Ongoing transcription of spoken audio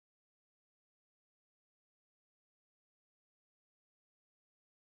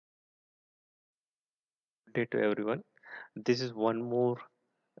Day to everyone. This is one more.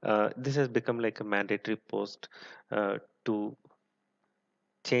 This has become like a mandatory post to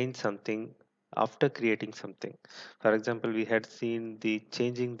change something after creating something. For example, we had seen the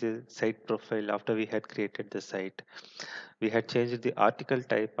changing the site profile after we had created the site. We had changed the article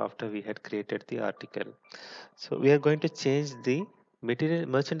type after we had created the article. So we are going to change the material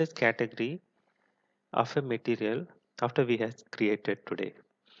merchandise category of a material after we have created today.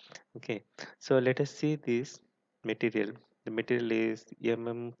 Okay, so let us see this material. The material is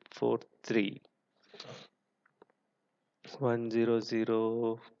mm43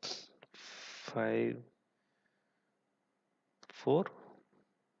 10054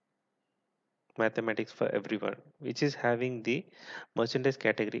 mathematics for everyone, which is having the merchandise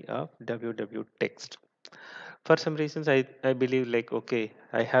category of ww text. For some reasons I believe like, okay,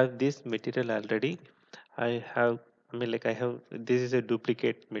 I have this material already. I have, this is a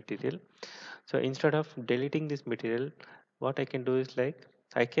duplicate material. So instead of deleting this material, what I can do is like,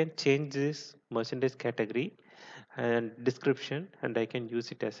 I can change this merchandise category and description, and I can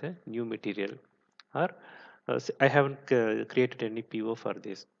use it as a new material. Or I haven't created any PO for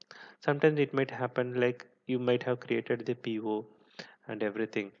this. Sometimes it might happen like you might have created the PO and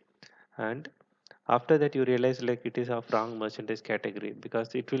everything, and after that you realize like it is of wrong merchandise category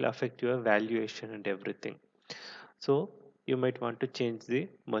because it will affect your valuation and everything. So you might want to change the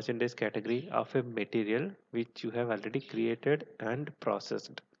merchandise category of a material which you have already created and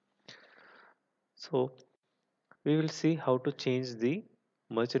processed. So we will see how to change the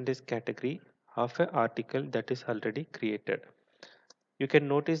merchandise category of an article that is already created. You can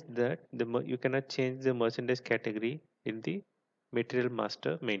notice that you cannot change the merchandise category in the material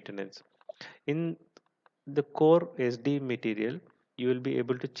master maintenance. In the core SD material, you will be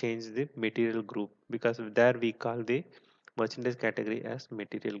able to change the material group, because there we call the merchandise category as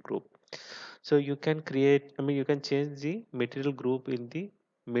material group. So you can create, you can change the material group in the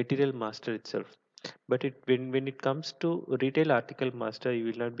material master itself. But when it comes to retail article master, you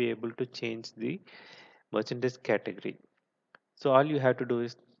will not be able to change the merchandise category. So all you have to do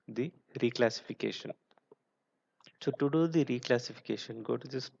is the reclassification. So to do the reclassification, go to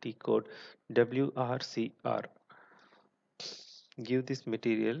this T code WRCR. Give this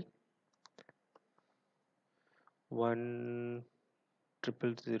material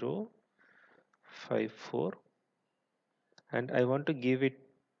 1000054, and I want to give it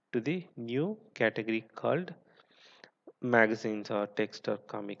to the new category called magazines or text or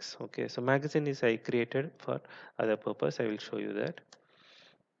comics. Okay, so magazine is I created for other purpose. I will show you that.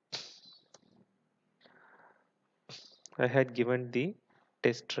 I had given the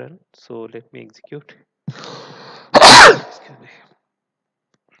test run, so let me execute. Excuse me.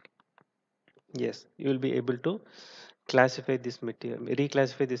 Yes, you will be able to classify this material,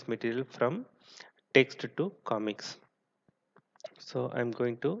 reclassify this material from text to comics. So I'm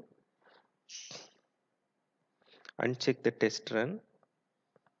going to uncheck the test run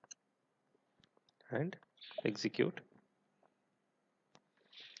and execute.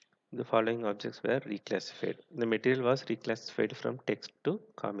 The following objects were reclassified. The material was reclassified from text to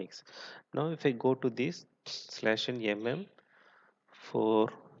comics. Now if I go to this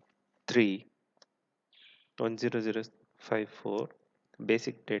 /mm43 10054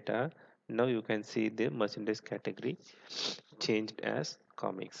 basic data, now you can see the merchandise category changed as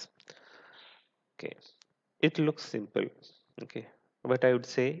comics. Okay, it looks simple. Okay, but I would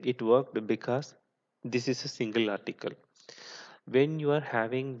say it worked because this is a single article. When you are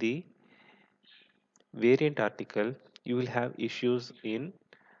having the variant article, you will have issues in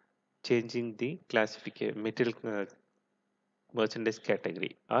changing the classification material merchandise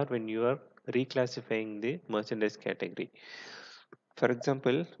category, or when you are reclassifying the merchandise category. For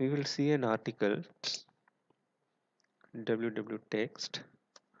example, we will see an article ww text.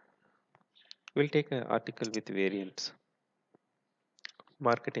 We'll take an article with variants.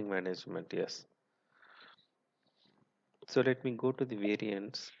 Marketing management, yes. So let me go to the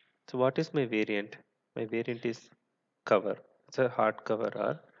variants. So what is my variant? My variant is cover. It's a hardcover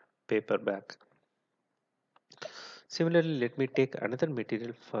or paperback. Similarly, let me take another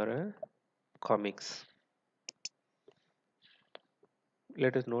material for a comics.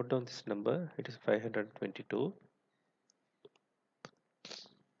 Let us note down this number. It is 522.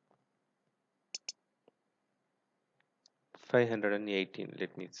 518,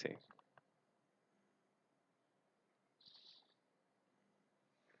 let me say.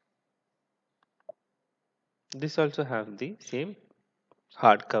 This also have the same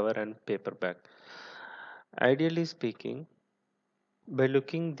hardcover and paperback. Ideally speaking, by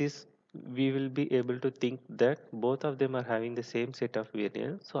looking this we will be able to think that both of them are having the same set of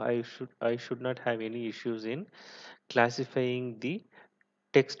variants, so I should not have any issues in classifying the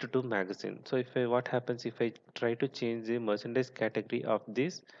text to magazine. So what happens if I try to change the merchandise category of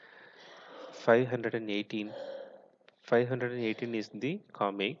this 518? 518 is the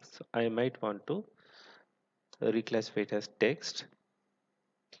comics. I might want to reclassify it as text.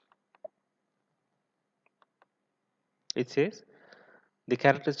 It says the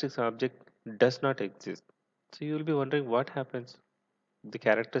characteristics object does not exist. So you will be wondering what happens. The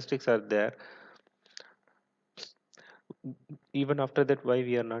characteristics are there, even after that, why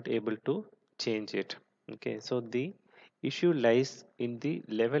we are not able to change it. Okay, so the issue lies in the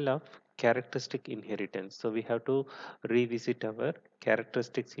level of characteristic inheritance. So we have to revisit our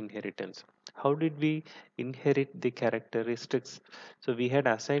characteristics inheritance. How did we inherit the characteristics? So we had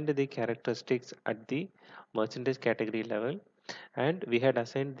assigned the characteristics at the merchandise category level, and we had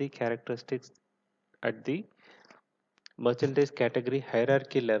assigned the characteristics at the merchandise category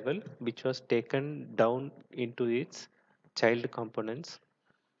hierarchy level, which was taken down into its child components.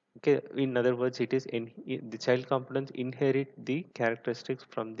 Okay, in other words, it is the child components inherit the characteristics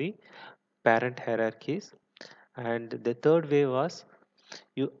from the parent hierarchies. And the third way was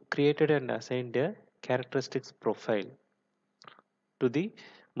you created and assigned a characteristics profile to the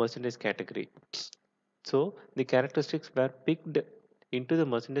merchandise category. So the characteristics were picked into the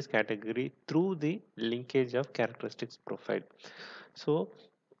merchandise category through the linkage of characteristics profile. So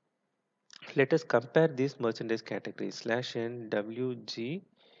let us compare these merchandise categories slash n wg22,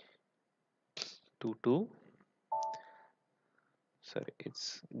 sorry,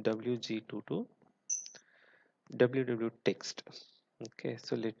 it's wg22 ww text. Okay,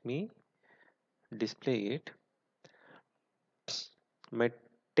 so let me display it. My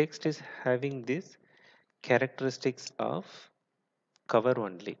text is having this characteristics of cover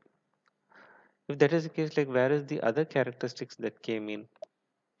only. If that is the case, like where is the other characteristics that came in?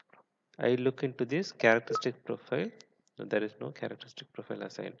 I look into this characteristic profile. No, there is no characteristic profile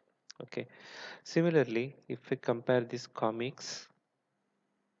assigned. Okay, similarly, if we compare these comics,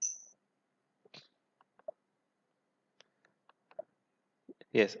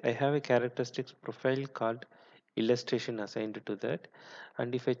 yes, I have a characteristics profile called illustration assigned to that.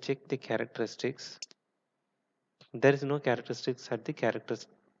 And if I check the characteristics, there is no characteristics at the characters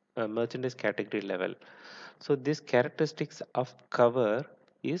merchandise category level. So this characteristics of cover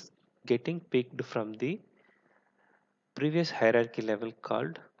is getting picked from the previous hierarchy level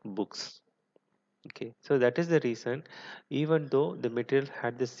called books. Okay, so that is the reason, even though the material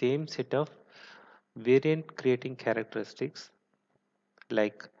had the same set of variant creating characteristics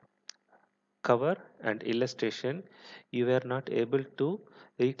like cover and illustration, you were not able to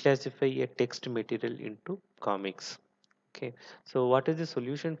reclassify a text material into comics. Okay, so what is the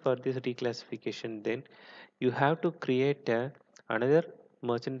solution for this reclassification? Then you have to create another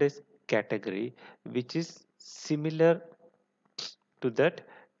merchandise category which is similar to that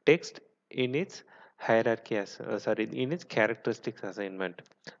text in its hierarchy as sorry, in its characteristics assignment.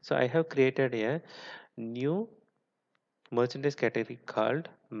 So I have created a new merchandise category called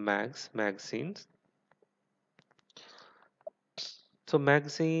magazines. So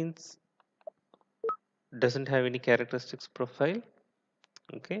magazines doesn't have any characteristics profile.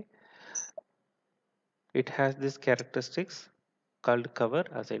 Okay, it has this characteristics called cover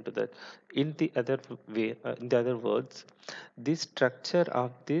assigned to that. In the other way, in the other words, the structure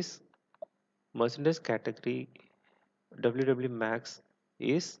of this merchandise category ww max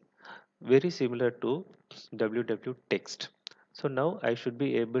is very similar to ww text. So now I should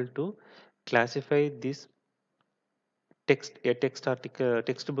be able to classify this text article,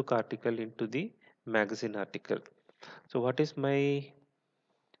 textbook article into the magazine article. So what is my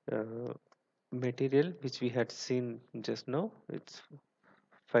uh, material which we had seen just now? It's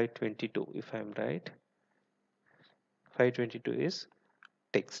 522 if I'm right. 522 is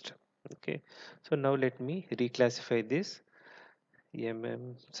text. Okay, so now let me reclassify this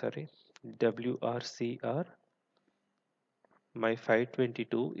sorry, wrcr. My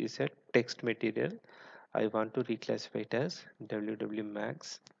 522 is a text material. I want to reclassify it as ww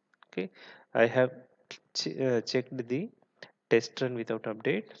max. Okay, I have checked the test run without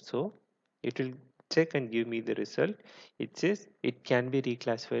update, so it will check and give me the result. It says it can be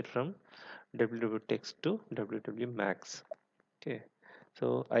reclassified from ww text to ww max. Okay,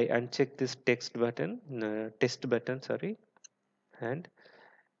 so I uncheck this test button, sorry, and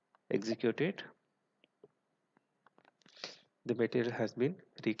execute it. The material has been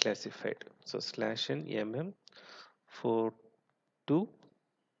reclassified. So slash n mm 42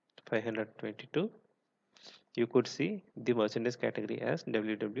 522 you could see the merchandise category as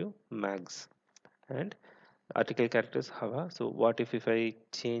ww mags and article characters Hava. So what if I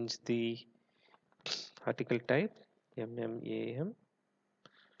change the article type MMAM,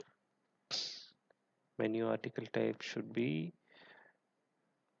 menu article type should be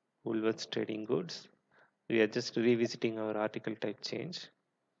Woolworths Trading Goods. We are just revisiting our article type change.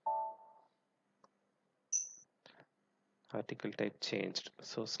 Article type changed.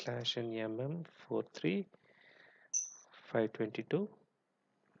 So slash and mm 43522.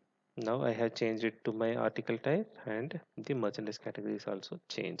 Now I have changed it to my article type and the merchandise category is also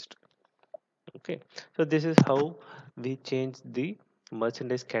changed. Okay, so this is how we change the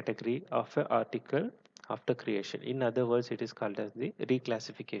merchandise category of an article after creation. In other words, it is called as the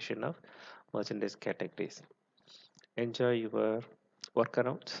reclassification of merchandise categories. Enjoy your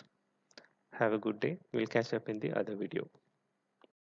workarounds. Have a good day. We'll catch up in the other video.